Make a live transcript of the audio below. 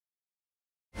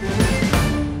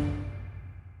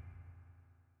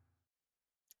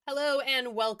Hello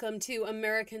and welcome to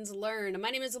Americans Learn. My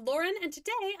name is Lauren and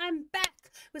today I'm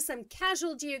back with some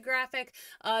casual geographic.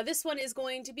 This one is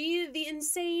going to be the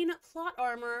insane plot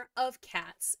armor of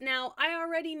cats. Now, I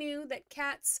already knew that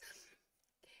cats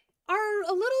are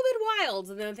a little bit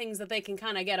wild in the things that they can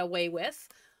kind of get away with,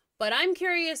 but I'm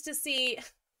curious to see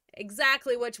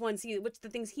exactly which the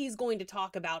things he's going to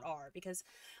talk about are, because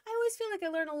I always feel like I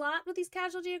learn a lot with these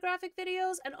casual geographic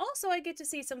videos, and also I get to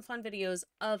see some fun videos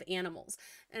of animals,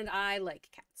 and I like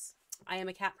cats. I am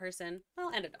a cat person.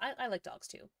 Well, and I like dogs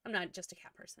too. I'm not just a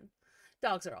cat person.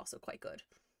 Dogs are also quite good.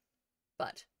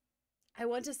 But I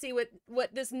want to see what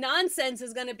this nonsense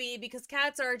is going to be, because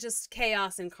cats are just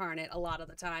chaos incarnate a lot of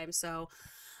the time. So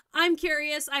I'm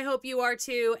curious. I hope you are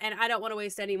too, and I don't want to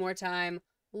waste any more time.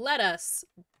 Let us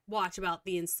watch about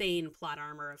the insane plot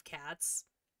armor of cats.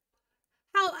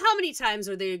 How many times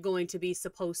are they going to be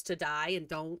supposed to die and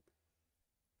don't?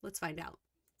 Let's find out.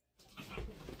 Oh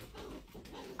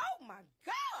my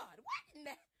God! What in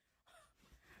the...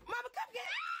 Mama, come get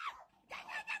it!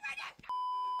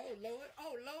 Oh Lord!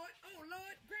 Oh Lord! Oh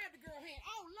Lord! Grab the girl hand!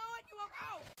 Oh Lord! You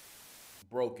are out!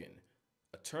 Broken.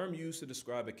 A term used to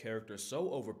describe a character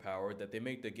so overpowered that they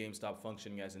make the game stop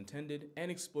functioning as intended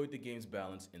and exploit the game's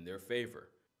balance in their favor.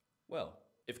 Well,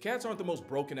 if cats aren't the most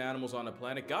broken animals on the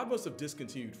planet, God must have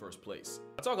discontinued first place.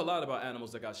 I talk a lot about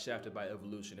animals that got shafted by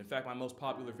evolution. In fact, my most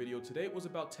popular video today was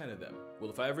about 10 of them. Well,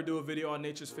 if I ever do a video on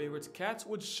nature's favorites, cats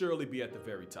would surely be at the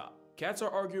very top. Cats are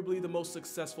arguably the most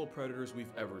successful predators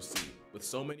we've ever seen. With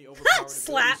so many overpowered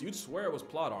abilities, you'd swear it was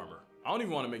plot armor. I don't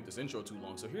even want to make this intro too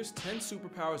long, so here's 10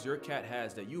 superpowers your cat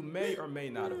has that you may or may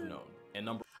not have known. And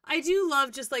I do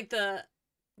love just like the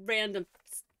random,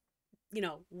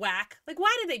 whack. Like,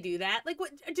 why do they do that? Like,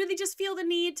 what do they just feel the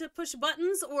need to push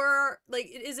buttons, or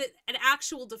like, is it an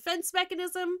actual defense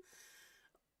mechanism?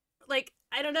 Like,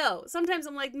 I don't know. Sometimes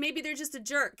I'm like, maybe they're just a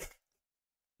jerk.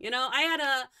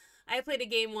 I played a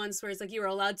game once where it's like you were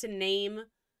allowed to name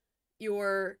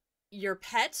your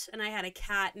pet, and I had a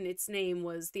cat, and its name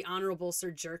was the Honorable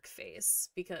Sir Jerkface,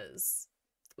 because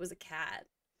it was a cat.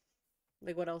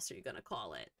 Like, what else are you gonna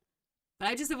call it? But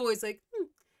I just have always like,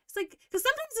 It's like, because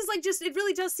sometimes it's like just, it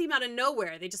really does seem out of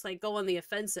nowhere. They just like go on the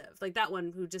offensive. Like that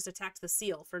one who just attacked the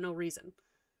seal for no reason.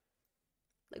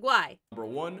 Like, why? Number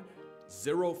 1,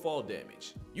 0 fall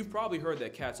damage. You've probably heard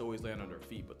that cats always land on their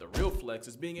feet, but the real flex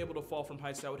is being able to fall from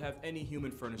heights that would have any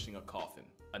human furnishing a coffin.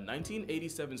 A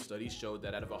 1987 study showed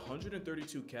that out of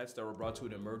 132 cats that were brought to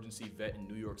an emergency vet in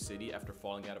New York City after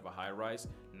falling out of a high-rise,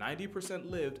 90%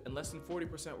 lived and less than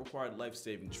 40% required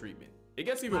life-saving treatment. It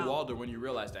gets even wilder when you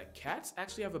realize that cats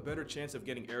actually have a better chance of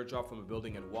getting airdropped from a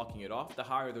building and walking it off the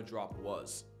higher the drop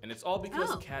was. And it's all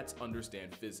because cats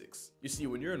understand physics. You see,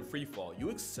 when you're in free fall, you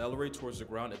accelerate towards the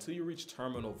ground until you reach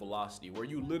terminal velocity, where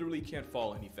you literally can't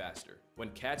fall any faster. When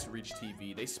cats reach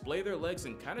TV, they splay their legs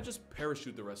and kind of just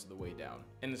parachute the rest of the way down.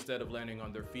 And instead of landing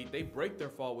on their feet, they break their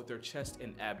fall with their chest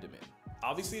and abdomen.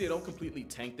 Obviously, they don't completely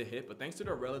tank the hit, but thanks to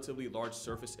their relatively large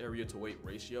surface area to weight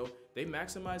ratio, they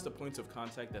maximize the points of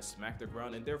contact that smack the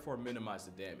ground and therefore minimize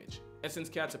the damage. And since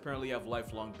cats apparently have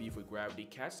lifelong beef with gravity,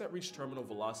 cats that reach terminal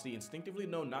velocity instinctively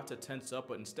know not to tense up,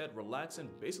 but instead relax and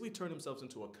basically turn themselves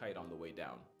into a kite on the way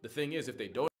down. The thing is, if they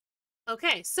don't...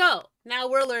 Okay, so now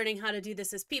we're learning how to do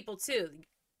this as people too.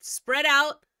 Spread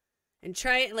out and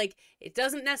try it. Like, it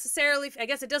doesn't necessarily, I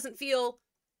guess it doesn't feel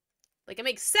like it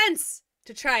makes sense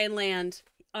to try and land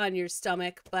on your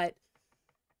stomach, but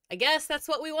I guess that's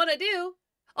what we want to do.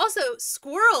 Also,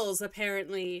 squirrels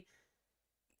apparently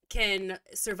can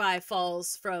survive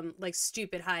falls from like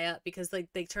stupid high up because like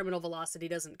terminal velocity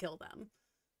doesn't kill them.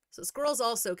 So squirrels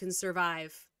also can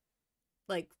survive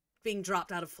like being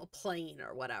dropped out of a plane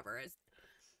or whatever.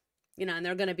 And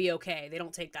they're going to be okay. They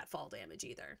don't take that fall damage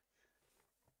either.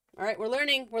 All right, we're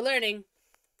learning.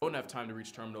 Don't have time to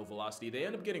reach terminal velocity, they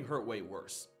end up getting hurt way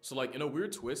worse. So like, in a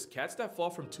weird twist, cats that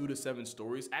fall from 2 to 7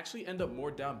 stories actually end up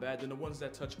more down bad than the ones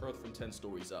that touch Earth from 10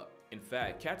 stories up. In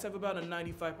fact, cats have about a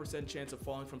 95% chance of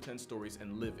falling from 10 stories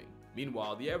and living.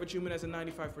 Meanwhile, the average human has a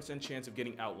 95% chance of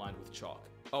getting outlined with chalk.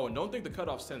 Oh, and don't think the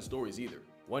cutoff's 10 stories either.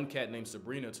 One cat named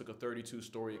Sabrina took a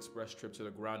 32-story express trip to the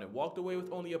ground and walked away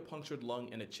with only a punctured lung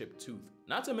and a chipped tooth.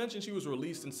 Not to mention she was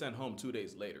released and sent home 2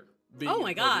 days later. Being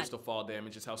impervious to fall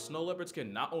damage is how snow leopards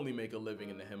can not only make a living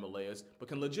in the Himalayas, but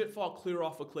can legit fall clear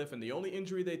off a cliff, and the only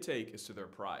injury they take is to their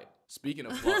pride. Speaking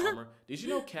of plot armor, did you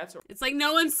know cats are... It's like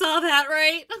no one saw that,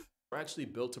 right? ...are actually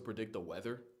built to predict the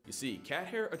weather? You see, cat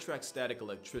hair attracts static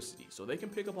electricity, so they can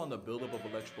pick up on the buildup of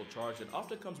electrical charge that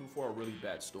often comes before a really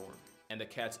bad storm. And the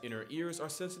cat's inner ears are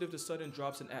sensitive to sudden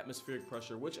drops in atmospheric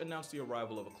pressure, which announce the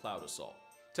arrival of a cloud assault.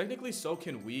 Technically, so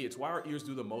can we. It's why our ears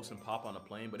do the most and pop on a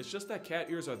plane, but it's just that cat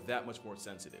ears are that much more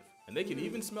sensitive. And they can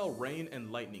even smell rain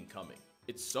and lightning coming.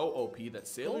 It's so OP that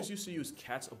sailors used to use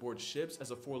cats aboard ships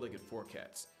as a four-legged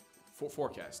forecast.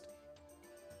 Forecast.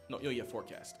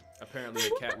 Apparently,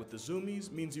 a cat with the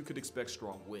zoomies means you could expect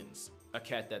strong winds. A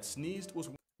cat that sneezed was...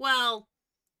 Well,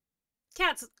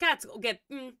 cats get,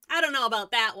 I don't know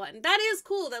about that one. That is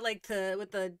cool that, like,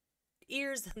 with the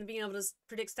ears and being able to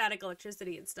predict static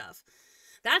electricity and stuff.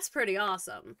 That's pretty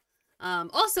awesome.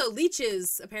 Also,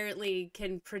 leeches apparently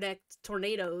can predict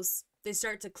tornadoes. They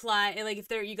start to climb, like if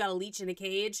you got a leech in a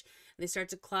cage, and they start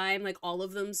to climb, like all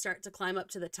of them start to climb up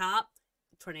to the top,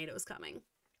 tornado's coming.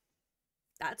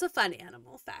 That's a fun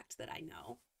animal fact that I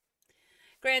know.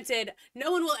 Granted,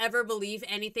 no one will ever believe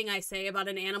anything I say about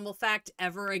an animal fact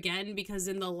ever again, because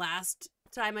in the last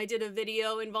time I did a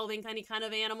video involving any kind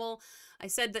of animal, I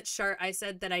said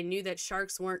that I knew that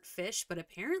sharks weren't fish, but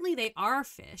apparently they are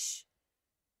fish.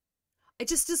 It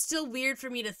just is still weird for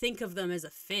me to think of them as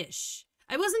a fish.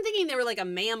 I wasn't thinking they were like a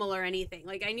mammal or anything.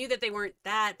 Like, I knew that they weren't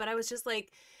that, but I was just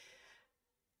like,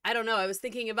 I don't know. I was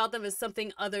thinking about them as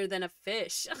something other than a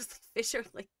fish. I was like, fish are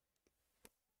like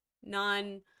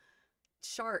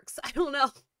non-sharks. I don't know.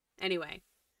 Anyway.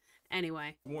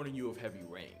 Warning you of heavy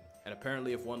rain. And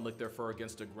apparently if one licked their fur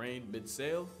against a grain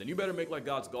mid-sail, then you better make like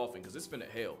God's golfing, because it's finna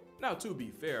hail. Now, to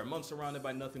be fair, a month surrounded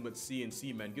by nothing but sea and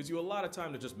seamen gives you a lot of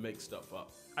time to just make stuff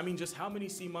up. I mean, just how many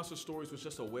sea monster stories was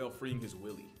just a whale freeing his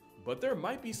willy? But there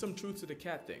might be some truth to the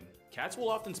cat thing. Cats will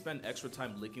often spend extra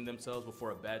time licking themselves before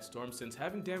a bad storm, since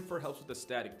having damp fur helps with the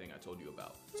static thing I told you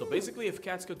about. So basically, if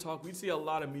cats could talk, we'd see a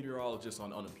lot of meteorologists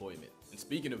on unemployment. And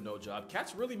speaking of no job,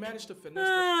 cats really managed to finesse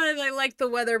I like the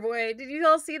weather boy. Did you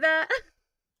all see that?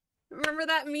 Remember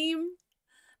that meme?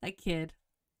 That kid.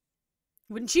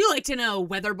 Wouldn't you like to know,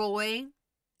 weather boy?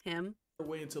 Him. their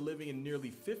way into living in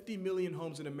nearly 50 million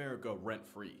homes in America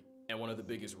rent-free. And one of the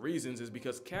biggest reasons is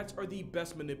because cats are the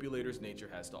best manipulators nature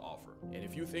has to offer. And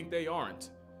if you think they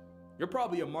aren't, you're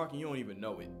probably a mark and you don't even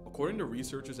know it. According to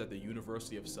researchers at the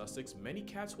University of Sussex, many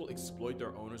cats will exploit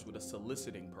their owners with a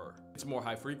soliciting purr. It's more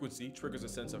high frequency, triggers a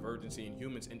sense of urgency in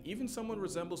humans, and even someone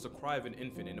resembles the cry of an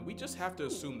infant, and we just have to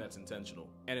assume that's intentional.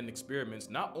 And in experiments,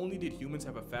 not only did humans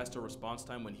have a faster response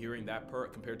time when hearing that purr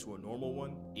compared to a normal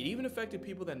one, it even affected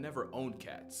people that never owned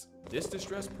cats. This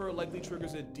distress purr likely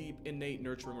triggers a deep, innate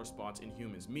nurturing response in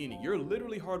humans, meaning you're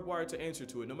literally hardwired to answer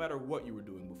to it no matter what you were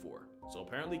doing before. So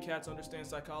apparently cats understand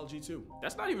psychology too.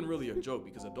 That's not even really a joke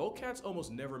because adult cats almost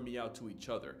never meow to each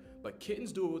other, but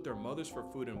kittens do it with their mothers for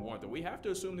food and warmth, and we have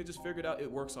to assume they just figured out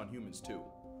it works on humans too.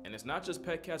 And it's not just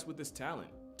pet cats with this talent.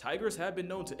 Tigers have been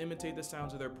known to imitate the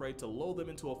sounds of their prey to lull them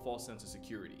into a false sense of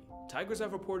security. Tigers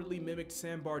have reportedly mimicked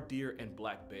sandbar deer and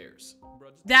black bears.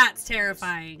 That's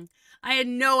terrifying. I had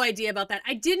no idea about that.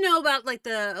 I did know about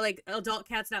the adult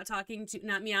cats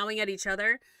not meowing at each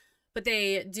other, but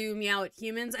they do meow at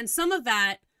humans. And some of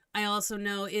that I also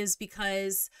know is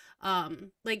because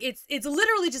it's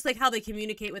literally just like how they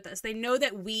communicate with us. They know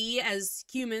that we as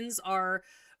humans are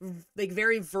like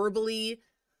very verbally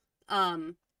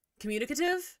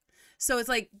communicative. So it's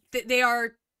like they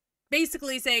are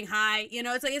basically saying hi, you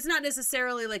know, it's not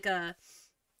necessarily like an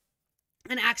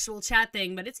actual chat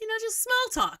thing, but it's, just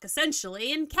small talk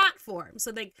essentially in cat form.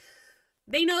 So they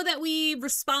know that we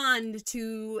respond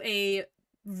to a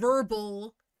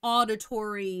verbal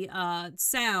auditory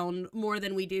sound more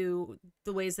than we do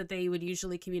the ways that they would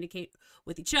usually communicate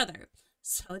with each other.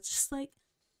 So it's just like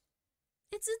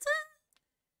it's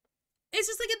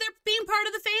just like they're being part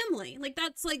of the family. Like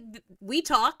that's like we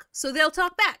talk, so they'll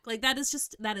talk back. Like that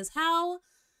is how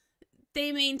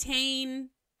they maintain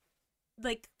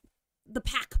like the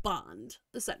pack bond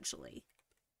essentially.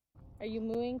 Are you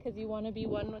mooing because you want to be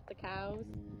one with the cows?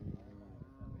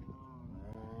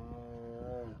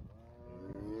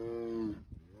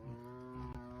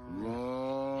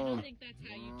 I don't think that's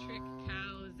how you trick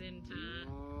cows into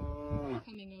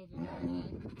coming over here.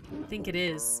 I think it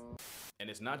is. And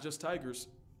it's not just tigers.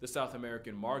 The South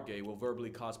American margay will verbally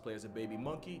cosplay as a baby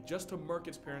monkey just to murk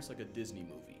its parents like a Disney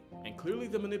movie. And clearly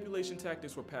the manipulation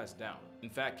tactics were passed down. In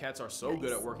fact, cats are so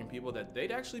good at working people that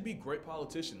they'd actually be great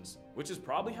politicians, which is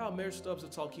probably how Mayor Stubbs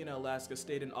of Talkeetna, Alaska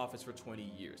stayed in office for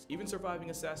 20 years, even surviving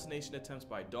assassination attempts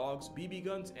by dogs, BB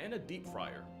guns, and a deep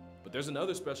fryer. But there's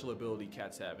another special ability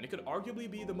cats have, and it could arguably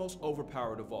be the most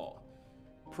overpowered of all.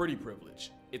 Pretty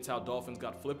privilege. It's how dolphins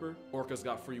got Flipper, orcas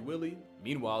got Free Willy.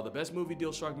 Meanwhile, the best movie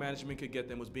deal shark management could get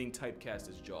them was being typecast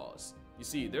as Jaws. You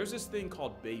see, there's this thing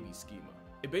called baby schema.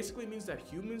 It basically means that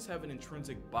humans have an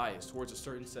intrinsic bias towards a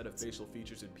certain set of facial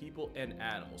features in people and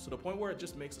animals, to the point where it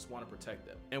just makes us want to protect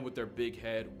them. And with their big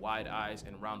head, wide eyes,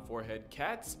 and round forehead,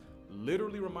 cats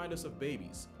literally remind us of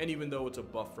babies. And even though it's a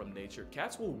buff from nature,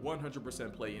 cats will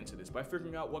 100% play into this by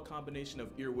figuring out what combination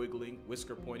of ear wiggling,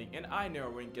 whisker pointing, and eye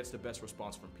narrowing gets the best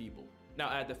response from people. Now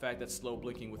add the fact that slow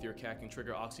blinking with your cat can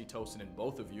trigger oxytocin in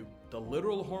both of you, the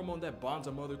literal hormone that bonds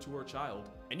a mother to her child,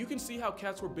 and you can see how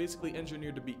cats were basically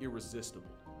engineered to be irresistible.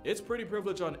 It's pretty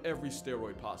privilege on every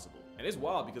steroid possible. And it's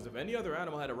wild because if any other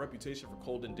animal had a reputation for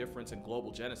cold indifference and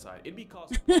global genocide, it'd be cause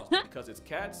for cause, but because it's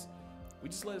cats, we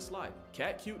just let it slide.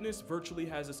 Cat cuteness virtually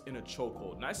has us in a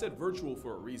chokehold, and I said virtual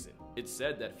for a reason. It's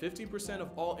said that 15% of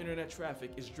all internet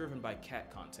traffic is driven by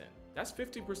cat content. That's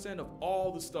 15% of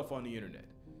all the stuff on the internet.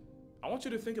 I want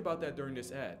you to think about that during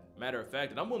this ad. Matter of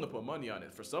fact, and I'm willing to put money on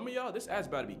it, for some of y'all, this ad's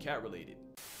about to be cat related.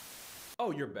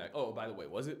 Oh, you're back. Oh, by the way,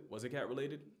 was it cat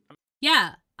related?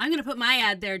 Yeah, I'm gonna put my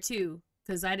ad there too,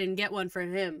 because I didn't get one for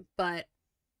him, but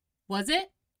was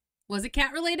it? Was it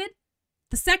cat related?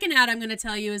 The second ad I'm going to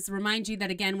tell you is to remind you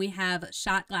that, again, we have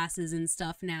shot glasses and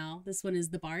stuff now. This one is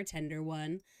the Bartender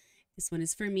one. This one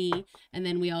is for me. And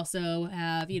then we also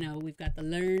have, you know, we've got the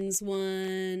Learns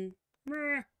one.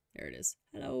 There it is.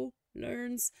 Hello,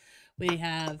 Learns. We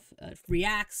have a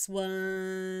Reacts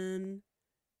one.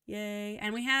 Yay.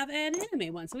 And we have an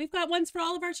anime one. So we've got ones for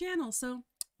all of our channels. So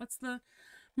what's the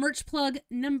merch plug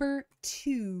number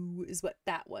 2 is what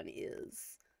that one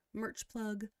is. Merch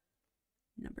plug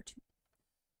number 2.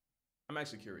 I'm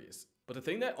actually curious. But the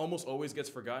thing that almost always gets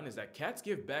forgotten is that cats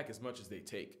give back as much as they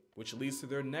take, which leads to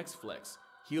their next flex,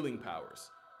 healing powers.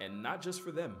 And not just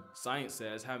for them. Science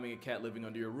says having a cat living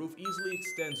under your roof easily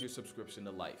extends your subscription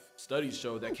to life. Studies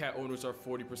show that cat owners are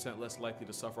 40% less likely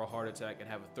to suffer a heart attack and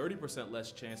have a 30%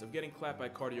 less chance of getting clapped by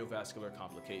cardiovascular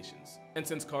complications. And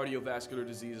since cardiovascular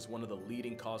disease is one of the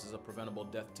leading causes of preventable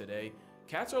death today,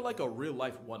 cats are like a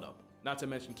real-life one-up. Not to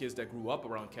mention kids that grew up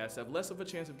around cats have less of a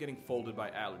chance of getting folded by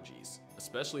allergies,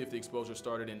 especially if the exposure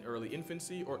started in early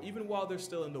infancy or even while they're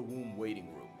still in the womb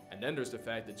waiting room. And then there's the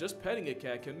fact that just petting a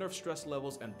cat can nerf stress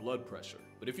levels and blood pressure.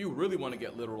 But if you really want to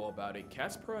get literal about it,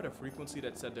 cats purr at a frequency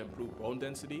that's said to improve bone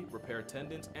density, repair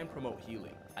tendons, and promote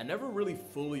healing. I never really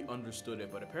fully understood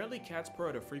it, but apparently cats purr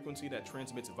at a frequency that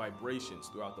transmits vibrations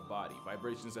throughout the body,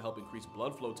 vibrations that help increase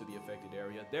blood flow to the affected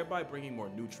area, thereby bringing more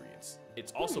nutrients.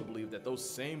 It's also believed that those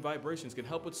same vibrations can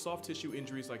help with soft tissue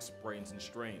injuries like sprains and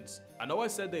strains. I know I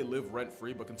said they live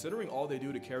rent-free, but considering all they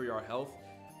do to carry our health,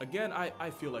 again, I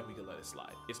feel like we could let it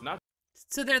slide. It's not.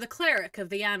 So they're the cleric of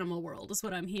the animal world, is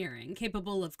what I'm hearing.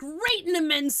 Capable of great and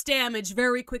immense damage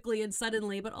very quickly and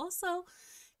suddenly, but also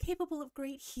capable of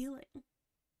great healing.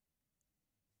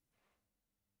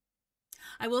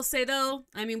 I will say, though,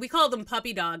 I mean, we call them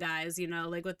puppy dog eyes, you know,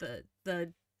 like with the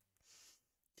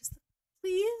just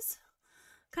please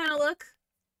kind of look.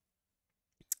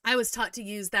 I was taught to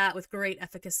use that with great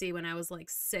efficacy when I was like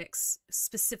 6,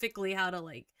 specifically how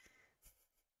to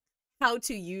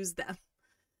use them.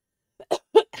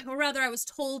 Or rather, I was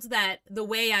told that the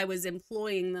way I was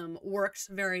employing them worked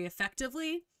very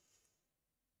effectively.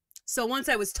 So once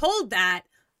I was told that,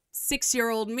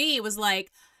 6-year-old me was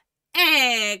like,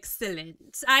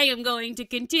 excellent. I am going to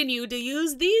continue to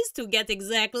use these to get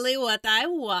exactly what I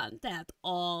want at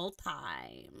all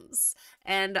times.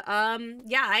 And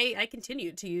yeah, I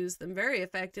continued to use them very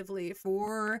effectively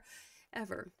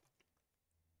forever.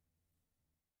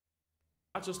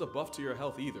 Not just a buff to your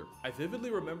health either. I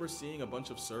vividly remember seeing a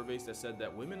bunch of surveys that said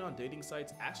that women on dating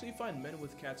sites actually find men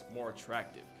with cats more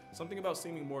attractive. Something about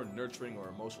seeming more nurturing or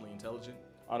emotionally intelligent.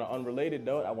 On an unrelated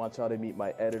note, I want y'all to meet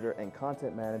my editor and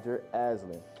content manager,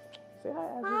 Aslyn. Say hi,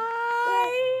 Aslyn.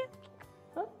 Hi!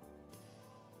 Huh?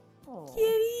 Oh,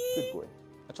 Kitty! good boy.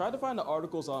 I tried to find the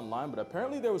articles online, but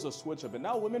apparently there was a switch up and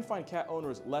now women find cat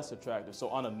owners less attractive. So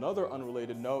on another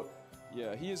unrelated note,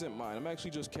 yeah, he isn't mine. I'm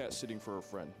actually just cat sitting for a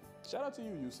friend. Shout out to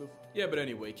you, Yusuf. Yeah, but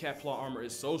anyway, cat claw armor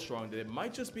is so strong that it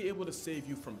might just be able to save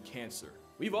you from cancer.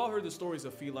 We've all heard the stories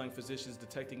of feline physicians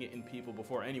detecting it in people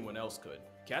before anyone else could.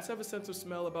 Cats have a sense of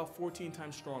smell about 14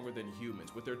 times stronger than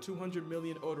humans, with their 200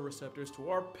 million odor receptors to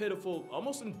our pitiful,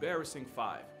 almost embarrassing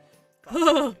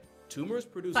 5. Tumors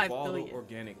produce 5 volatile billion.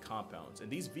 organic compounds, and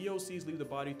these VOCs leave the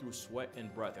body through sweat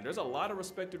and breath. And there's a lot of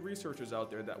respected researchers out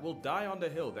there that will die on the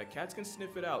hill that cats can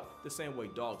sniff it out the same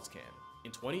way dogs can. In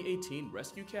 2018,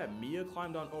 rescue cat Mia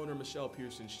climbed on owner Michelle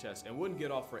Pearson's chest and wouldn't get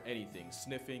off for anything,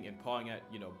 sniffing and pawing at,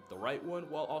 the right one,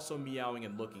 while also meowing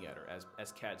and looking at her,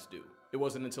 as cats do. It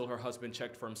wasn't until her husband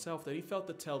checked for himself that he felt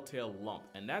the telltale lump,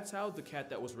 and that's how the cat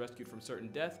that was rescued from certain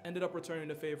death ended up returning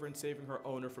the favor and saving her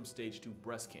owner from stage 2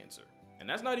 breast cancer. And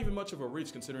that's not even much of a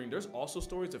reach, considering there's also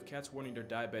stories of cats warning their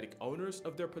diabetic owners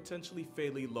of their potentially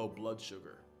fatally low blood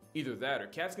sugar. Either that, or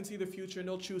cats can see the future and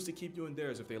they'll choose to keep you in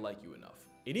theirs if they like you enough.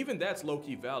 And even that's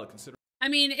low-key valid, considering I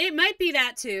mean, it might be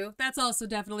that too. That's also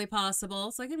definitely possible.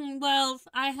 It's like, well,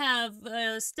 I have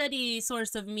a steady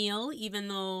source of meal, even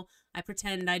though I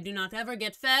pretend I do not ever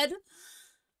get fed.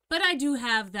 But I do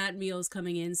have that meals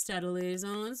coming in steadily, so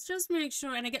let's just make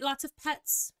sure. And I get lots of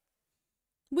pets.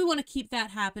 We want to keep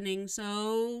that happening,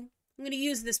 so I'm going to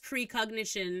use this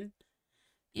precognition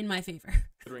in my favor.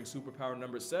 Considering superpower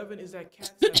number 7 is that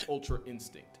cats have ultra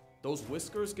instinct. Those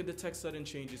whiskers can detect sudden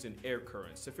changes in air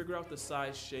currents to figure out the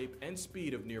size, shape, and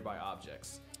speed of nearby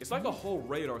objects. It's like a whole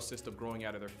radar system growing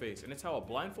out of their face, and it's how a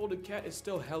blindfolded cat is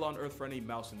still hell on earth for any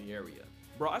mouse in the area.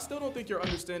 Bro, I still don't think you're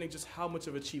understanding just how much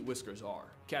of a cheat whiskers are.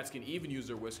 Cats can even use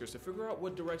their whiskers to figure out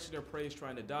what direction their prey is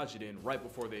trying to dodge it in right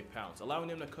before they pounce, allowing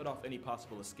them to cut off any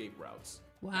possible escape routes.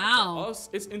 Wow. Now, to us,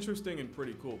 it's interesting and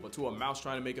pretty cool, but to a mouse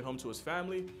trying to make it home to his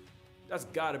family, that's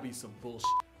gotta be some bullshit.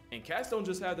 And cats don't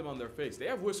just have them on their face, they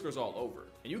have whiskers all over.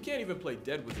 And you can't even play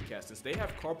dead with the cat since they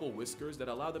have carpal whiskers that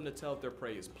allow them to tell if their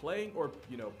prey is playing or,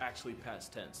 actually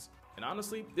past tense. And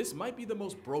honestly, this might be the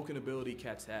most broken ability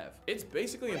cats have. It's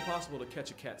basically impossible to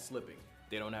catch a cat slipping.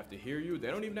 They don't have to hear you,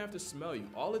 they don't even have to smell you.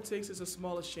 All it takes is a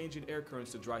smallest change in air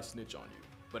currents to dry snitch on you.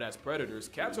 But as predators,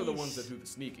 cats are the ones that do the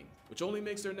sneaking, which only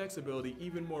makes their next ability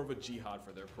even more of a jihad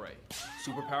for their prey.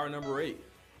 Superpower number 8.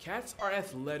 Cats are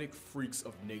athletic freaks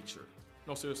of nature.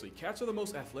 No, seriously, cats are the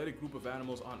most athletic group of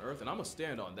animals on Earth, and I'ma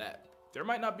stand on that. There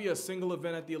might not be a single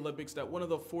event at the Olympics that one of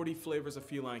the 40 flavors of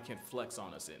feline can flex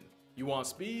on us in. You want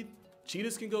speed?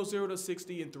 Cheetahs can go 0 to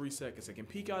 60 in 3 seconds and can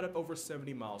peak out at over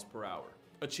 70 miles per hour.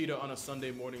 A cheetah on a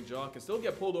Sunday morning jog can still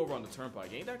get pulled over on the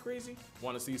turnpike, ain't that crazy?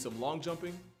 Want to see some long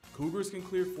jumping? Cougars can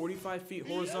clear 45 feet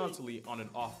horizontally on an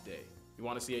off day. You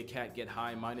want to see a cat get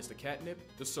high minus the catnip?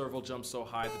 The serval jumps so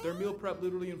high that their meal prep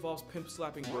literally involves pimp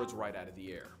slapping birds right out of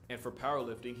the air. And for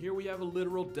powerlifting, here we have a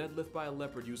literal deadlift by a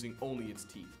leopard using only its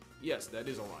teeth. Yes, that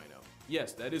is a rhino.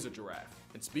 Yes, that is a giraffe.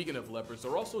 And speaking of leopards,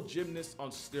 they're also gymnasts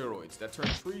on steroids that turn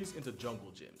trees into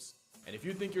jungle gyms. And if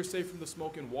you think you're safe from the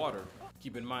smoke and water,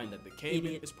 keep in mind that the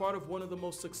caiman is part of one of the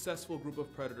most successful group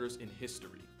of predators in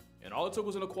history. And all it took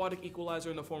was an aquatic equalizer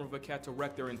in the form of a cat to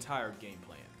wreck their entire game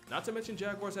plan. Not to mention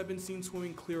jaguars have been seen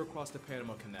swimming clear across the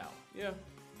Panama Canal. Yeah,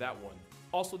 that one.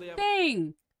 Also, they have—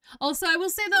 Dang! Also, I will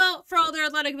say though, for all their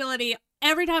athletic ability,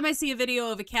 every time I see a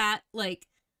video of a cat, like,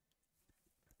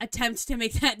 attempt to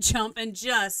make that jump and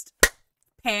just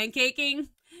pancaking,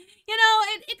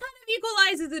 it kind of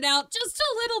equalizes it out just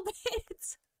a little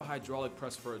bit. a hydraulic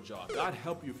press for a jog. God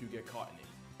help you if you get caught in it.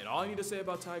 And all I need to say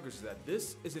about tigers is that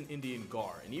this is an Indian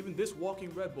gar, and even this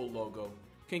walking Red Bull logo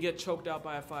can get choked out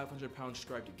by a 500-pound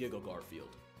striped Giggle Garfield.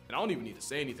 And I don't even need to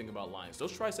say anything about lions,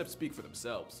 those triceps speak for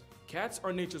themselves. Cats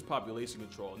are nature's population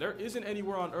control, and there isn't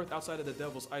anywhere on Earth outside of the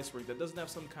Devil's Ice Rink that doesn't have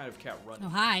some kind of cat running. Oh,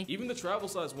 hi. Even the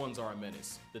travel-sized ones are a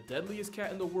menace. The deadliest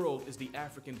cat in the world is the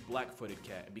African black-footed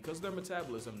cat, and because of their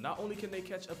metabolism, not only can they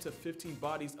catch up to 15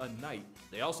 bodies a night,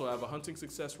 they also have a hunting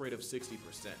success rate of 60%.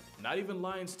 Not even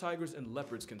lions, tigers, and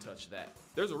leopards can touch that.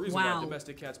 There's a reason why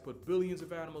domestic cats put billions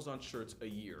of animals on shirts a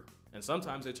year. And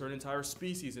sometimes they turn entire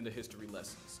species into history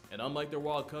lessons. And unlike their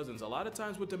wild cousins, a lot of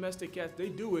times with domestic cats, they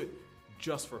do it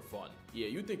just for fun. Yeah,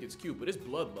 you think it's cute, but it's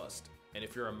bloodlust. And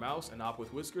if you're a mouse, an op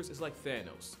with whiskers is like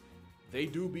Thanos. They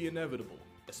do be inevitable,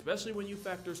 especially when you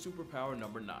factor superpower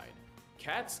number 9.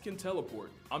 Cats can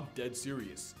teleport. I'm dead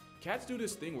serious. Cats do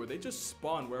this thing where they just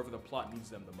spawn wherever the plot needs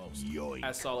them the most. Yoink.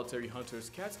 As solitary hunters,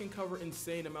 cats can cover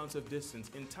insane amounts of distance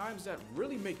in times that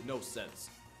really make no sense.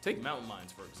 Take mountain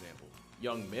lions, for example.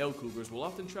 Young male cougars will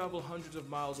often travel hundreds of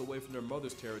miles away from their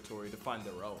mother's territory to find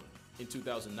their own. In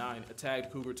 2009, a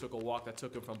tagged cougar took a walk that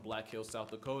took him from Black Hills, South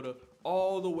Dakota,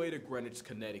 all the way to Greenwich,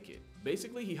 Connecticut.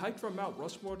 Basically, he hiked from Mount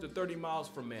Rushmore to 30 miles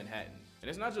from Manhattan. And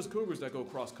it's not just cougars that go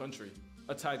cross-country.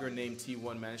 A tiger named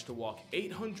T1 managed to walk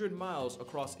 800 miles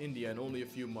across India in only a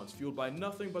few months, fueled by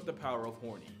nothing but the power of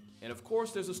horny. And of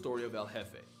course, there's the story of El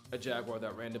Jefe, a jaguar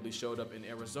that randomly showed up in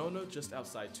Arizona just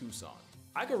outside Tucson.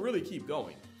 I could really keep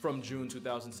going. From June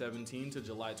 2017 to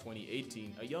July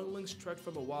 2018, a young lynx trekked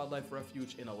from a wildlife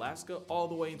refuge in Alaska all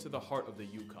the way into the heart of the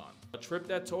Yukon. A trip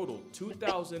that totaled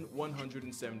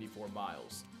 2,174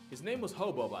 miles. His name was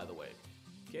Hobo, by the way.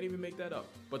 Can't even make that up.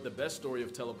 But the best story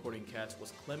of teleporting cats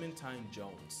was Clementine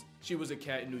Jones. She was a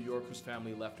cat in New York whose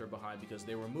family left her behind because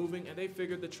they were moving and they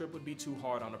figured the trip would be too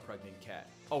hard on a pregnant cat.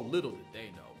 Oh, little did they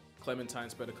know. Clementine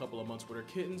spent a couple of months with her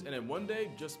kittens and then one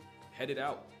day just headed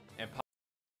out and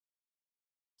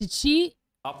Did she?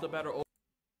 popped up at her.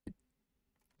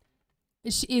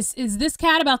 Is this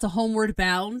cat about to homeward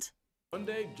bound? One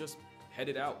day just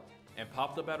headed out and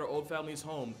popped up at her old family's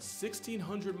home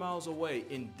 1,600 miles away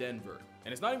in Denver.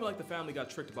 And it's not even like the family got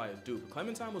tricked by a dupe.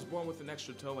 Clementine was born with an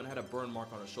extra toe and had a burn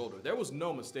mark on her shoulder. There was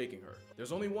no mistaking her.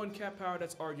 There's only one cat power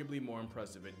that's arguably more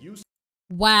impressive, and you...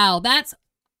 Wow, that's...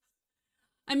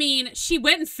 I mean, she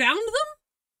went and found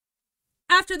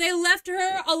them? After they left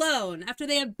her alone, after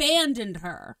they abandoned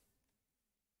her.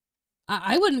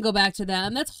 I wouldn't go back to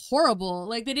them. That's horrible.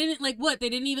 Like, they didn't, like, what? They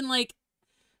didn't even, like,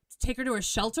 take her to a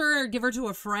shelter or give her to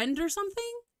a friend or something?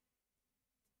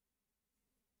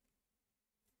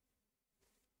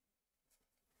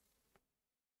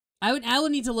 I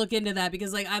would need to look into that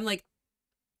because, like, I'm, like,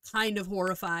 kind of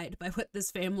horrified by what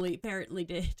this family apparently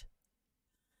did.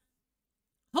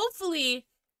 Hopefully,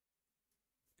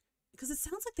 because it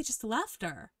sounds like they just left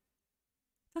her.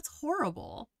 That's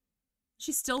horrible.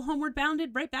 She's still homeward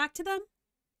bounded right back to them?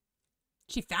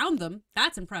 She found them.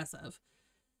 That's impressive.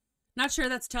 Not sure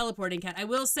that's teleporting cat. I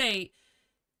will say,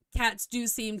 cats do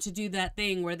seem to do that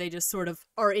thing where they just sort of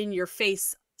are in your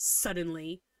face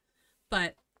suddenly.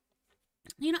 But,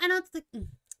 you know, I know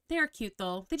they are cute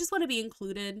though. They just want to be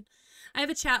included. I have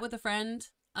a chat with a friend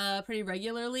pretty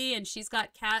regularly, and she's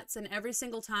got cats, and every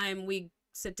single time we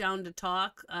sit down to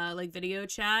talk, like video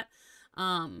chat,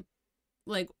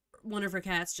 like one of her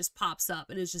cats just pops up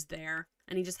and is just there,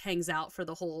 and he just hangs out for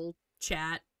the whole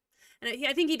chat. And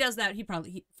I think he does that.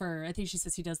 I think she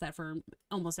says he does that for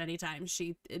almost any time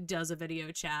she does a video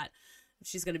chat.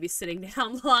 She's going to be sitting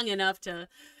down long enough to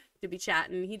be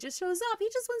chatting. He just shows up. He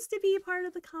just wants to be a part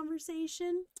of the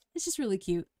conversation. It's just really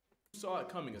cute. You saw it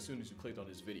coming as soon as you clicked on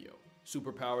this video.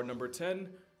 Superpower number 10,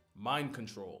 mind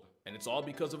control. And it's all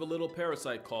because of a little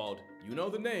parasite called, you know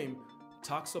the name,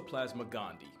 Toxoplasma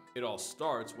gondii. It all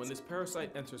starts when this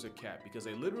parasite enters a cat because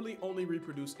they literally only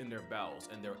reproduce in their bowels,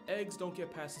 and their eggs don't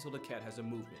get passed until the cat has a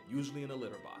movement, usually in a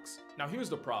litter box. Now here's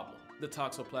the problem. The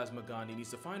Toxoplasma gondii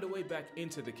needs to find a way back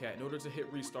into the cat in order to hit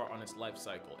restart on its life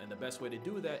cycle, and the best way to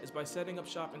do that is by setting up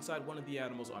shop inside one of the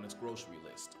animals on its grocery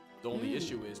list. The only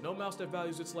issue is, no mouse that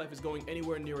values its life is going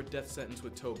anywhere near a death sentence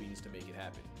with toe beans to make it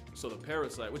happen. So the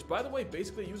parasite, which by the way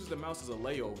basically uses the mouse as a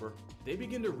layover, they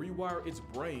begin to rewire its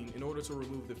brain in order to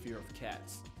remove the fear of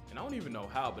cats. And I don't even know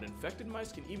how, but infected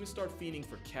mice can even start fiending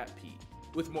for cat pee.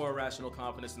 With more irrational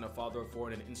confidence in a father of four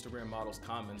and an Instagram model's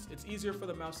comments, it's easier for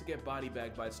the mouse to get body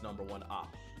bagged by its #1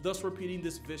 op, thus repeating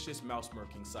this vicious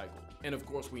mouse-murking cycle. And of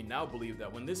course, we now believe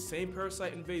that when this same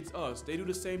parasite invades us, they do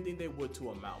the same thing they would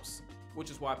to a mouse. Which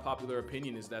is why popular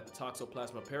opinion is that the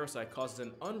Toxoplasma parasite causes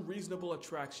an unreasonable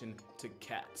attraction to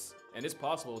cats. And it's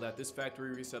possible that this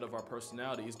factory reset of our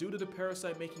personality is due to the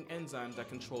parasite making enzymes that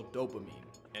control dopamine.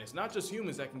 And it's not just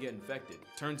humans that can get infected.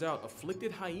 Turns out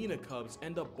afflicted hyena cubs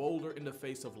end up bolder in the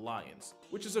face of lions,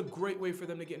 which is a great way for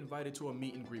them to get invited to a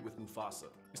meet and greet with Mufasa.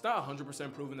 It's not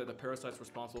 100% proven that the parasite's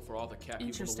responsible for all the cat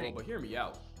people in the world, but hear me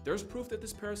out. There's proof that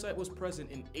this parasite was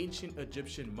present in ancient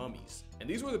Egyptian mummies, and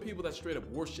these were the people that straight up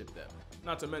worshipped them.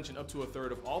 Not to mention up to a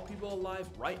third of all people alive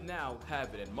right now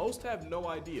have it, and most have no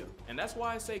idea. And that's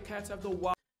why I say cats have the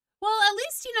wild. Well, at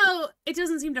least, you know, it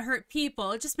doesn't seem to hurt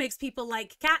people. It just makes people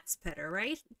like cats better,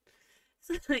 right?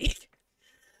 It's like,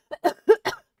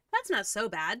 that's not so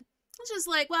bad. It's just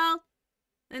like, well,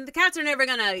 and the cats are never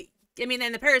gonna, I mean,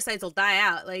 and the parasites will die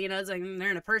out. Like, you know, it's like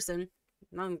they're in a person.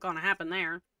 Nothing's gonna happen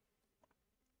there.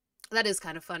 That is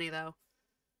kind of funny, though.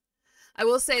 I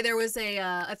will say there was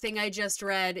a thing I just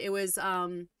read. It was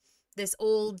this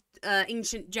old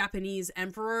ancient Japanese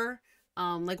emperor,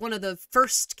 like one of the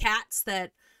first cats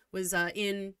that was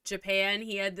in Japan.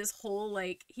 He had this whole,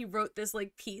 like, he wrote this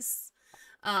like piece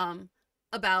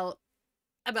about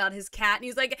his cat, and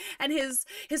he's like, and his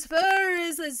fur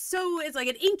is so, it's like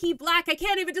an inky black. I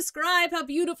can't even describe how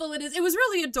beautiful it is. It was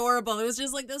really adorable. It was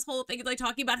just like this whole thing, like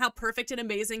talking about how perfect and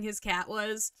amazing his cat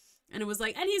was. And it was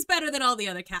like, and he's better than all the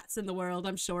other cats in the world,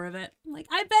 I'm sure of it. I'm like,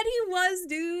 I bet he was,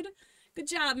 dude. Good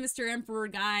job, Mr. Emperor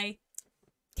guy.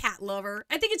 Cat lover.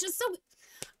 I think it's just so,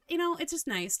 you know, it's just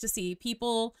nice to see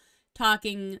people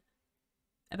talking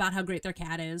about how great their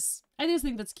cat is. I just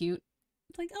think that's cute.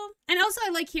 It's like, oh. And also I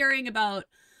like hearing about,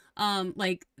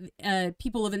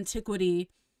 people of antiquity.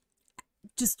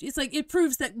 Just, it's like, it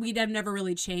proves that we'd have never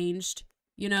really changed,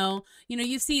 you know? You know,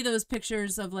 you see those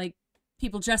pictures of, like,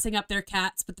 people dressing up their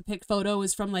cats, but the photo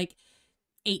is from like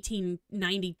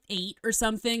 1898 or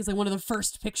something. It's like one of the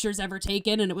first pictures ever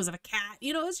taken, and it was of a cat.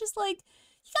 You know, it's just like,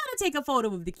 you gotta take a photo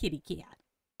of the kitty cat.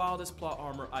 Wildest plot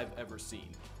armor I've ever seen.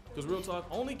 Because real talk,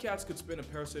 only cats could spin a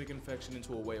parasitic infection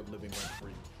into a way of living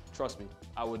rent-free. Trust me,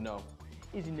 I would know.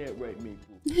 Isn't that right,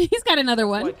 Maple? He's got another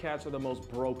one. That's why cats are the most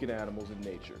broken animals in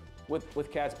nature.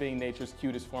 With cats being nature's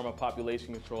cutest form of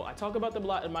population control, I talk about them a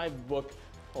lot in my book.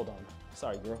 Hold on.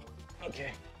 Sorry, girl.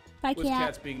 Okay. Bye, with cat.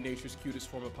 cats being nature's cutest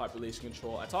form of population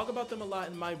control. I talk about them a lot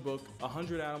in my book,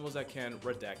 100 Animals That Can,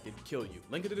 Redacted, Kill You.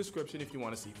 Link in the description if you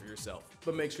want to see for yourself.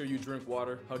 But make sure you drink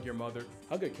water, hug your mother,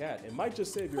 hug a cat. It might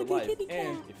just save your life.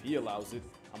 And if he allows it,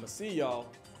 I'ma see y'all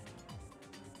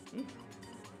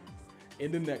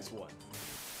in the next one.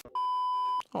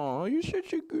 Aw, you're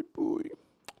such a good boy.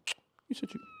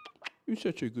 You're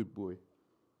such a good boy.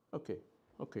 Okay,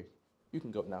 you can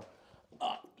go now.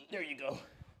 There you go.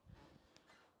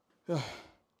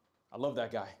 I love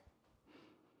that guy.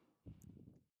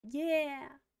 Yeah.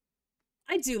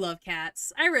 I do love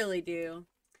cats. I really do.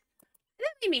 That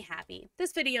made me happy.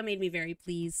 This video made me very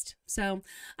pleased. So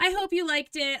I hope you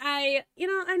liked it. I know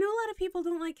a lot of people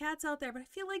don't like cats out there, but I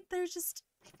feel like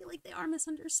they are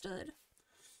misunderstood.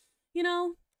 You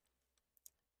know?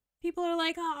 People are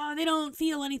like, oh, they don't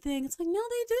feel anything. It's like, no,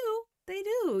 they do. They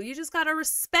do. You just gotta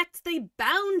respect the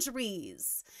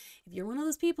boundaries. If you're one of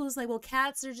those people who's like, well,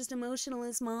 cats are just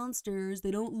emotionless monsters, they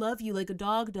don't love you like a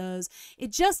dog does,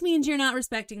 it just means you're not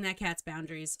respecting that cat's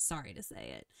boundaries. Sorry to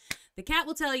say it. The cat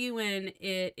will tell you when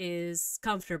it is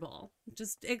comfortable.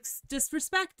 Just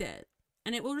respect it.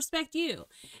 And it will respect you.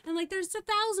 And like, there's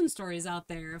 1,000 stories out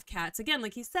there of cats. Again,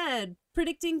 like he said,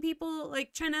 predicting people,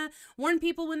 like trying to warn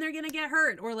people when they're gonna get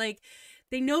hurt, or like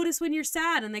they notice when you're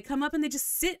sad and they come up and they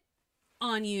just sit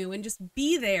on you and just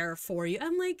be there for you.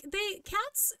 I'm like,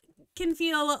 cats can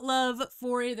feel love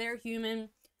for their human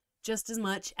just as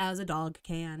much as a dog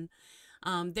can.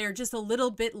 They're just a little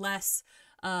bit less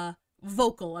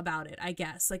vocal about it, I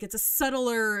guess. Like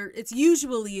it's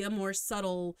usually a more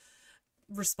subtle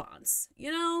response, you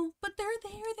know, but they're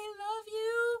there, they love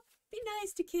you. Be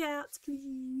nice to cats,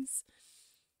 please.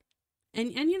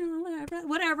 And you know,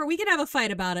 whatever, we can have a fight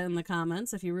about it in the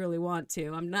comments if you really want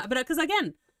to. I'm not, but because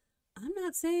again, I'm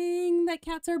not saying that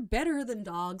cats are better than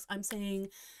dogs. I'm saying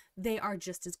they are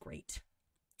just as great,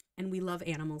 and we love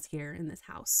animals here in this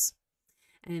house.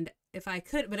 And if I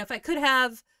could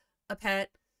have a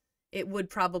pet, it would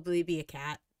probably be a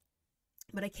cat,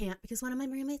 but I can't because one of my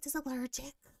roommates is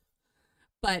allergic.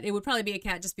 But it would probably be a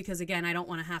cat just because, again, I don't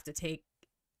want to have to take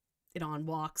it on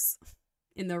walks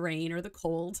in the rain or the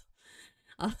cold.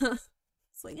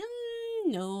 It's like,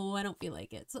 no, I don't feel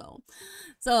like it. So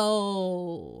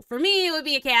for me, it would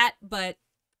be a cat, but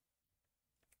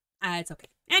it's okay.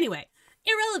 Anyway,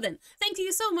 irrelevant. Thank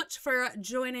you so much for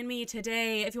joining me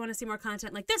today. If you want to see more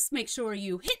content like this, make sure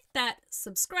you hit that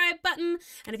subscribe button.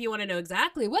 And if you want to know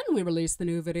exactly when we release the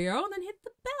new video, then hit the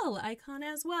bell icon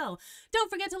as well. Don't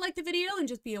forget to like the video and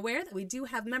just be aware that we do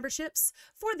have memberships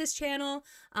for this channel.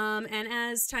 And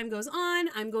as time goes on,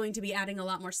 I'm going to be adding a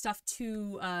lot more stuff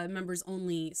to members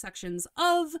only sections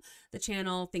of the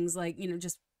channel. Things like, you know,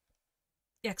 just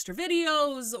extra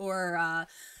videos or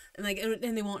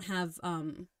and they won't have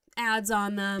ads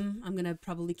on them. I'm gonna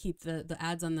probably keep the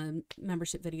ads on the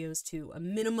membership videos to a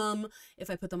minimum if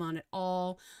I put them on at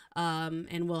all.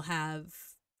 And we'll have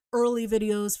early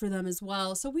videos for them as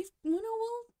well. So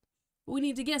we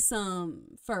need to get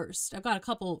some first. I've got a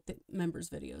couple members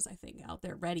videos I think out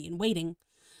there ready and waiting.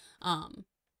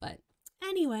 But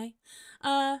anyway,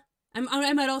 I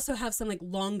might also have some like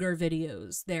longer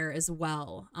videos there as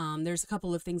well. There's a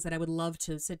couple of things that I would love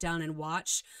to sit down and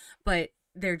watch, but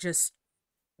they're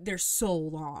so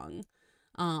long.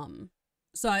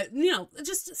 So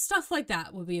just stuff like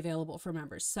that will be available for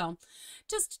members. So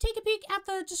just take a peek at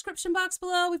the description box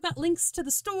below. We've got links to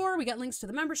the store. We got links to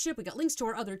the membership. We got links to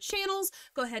our other channels.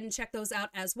 Go ahead and check those out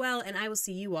as well. And I will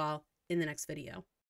see you all in the next video.